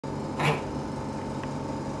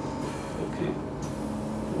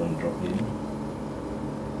one drop in.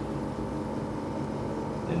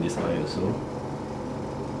 And this eye also.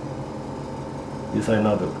 This eye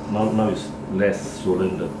now is less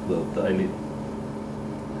swollen. The eyelid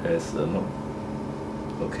has not.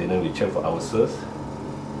 Okay, then we check for ulcers.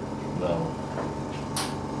 Now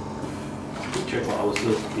we check for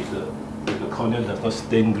ulcers. If the cornea does not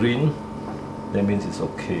stain green, that means it's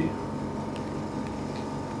okay.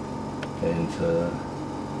 And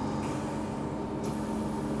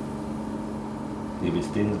if it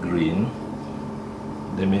stains green,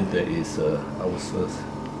 that means there is ulcers.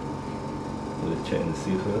 We'll check and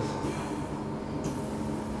see first.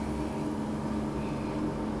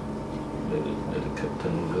 Let the cap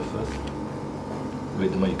turn over first.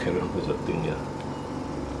 Wait, you carry on with the thing here.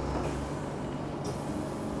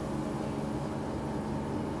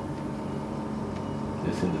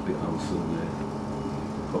 This in the big ulcer there.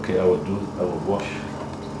 Okay, I will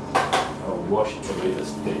wash away the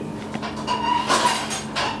stain.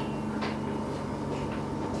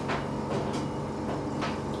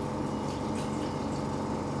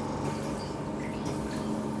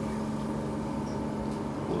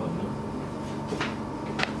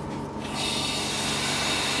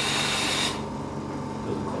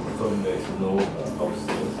 There is no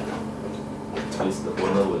ulcers. At least the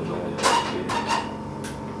owner will know. Okay.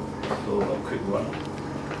 So a quick one.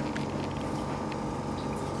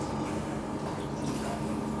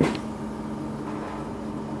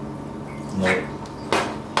 Now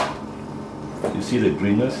you see the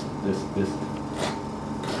greenness. This.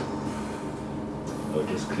 I'll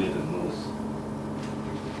just clear the nose.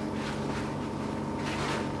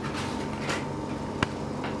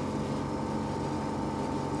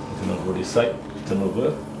 On this side, turn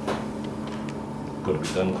over. Got to be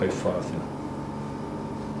done quite fast. Yeah.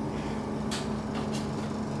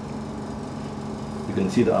 You can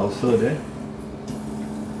see the ulcer there.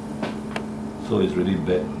 So it's really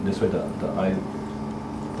bad. That's why the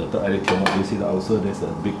eyelid came up. You see the ulcer? There's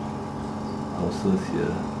a big ulcers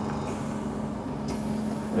here.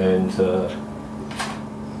 And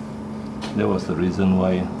that was the reason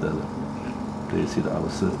why you see the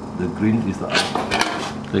ulcer. The green is the ulcer.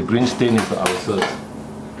 The green stain is the ulcers.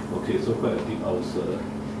 Okay, so quite a deep ulcer.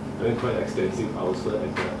 Very quite extensive ulcer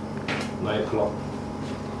at the 9 o'clock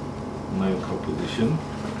position.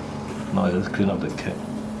 Now I just clean up the cap.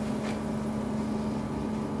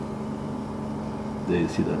 There you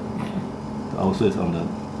see the ulcer is on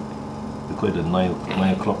we call it the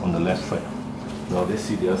 9 o'clock on the left side. Now let's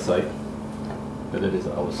see the other side. Whether there's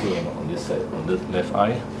an ulcer or not on this side, on the left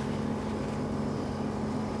eye.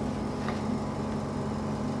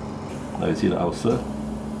 Now you see the ulcer.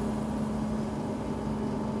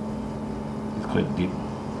 It's quite deep.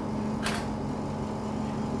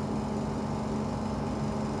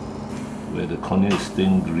 Where the cornea is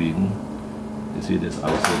stained green, you see there's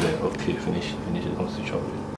ulcer there. Okay, finish. Come switch off.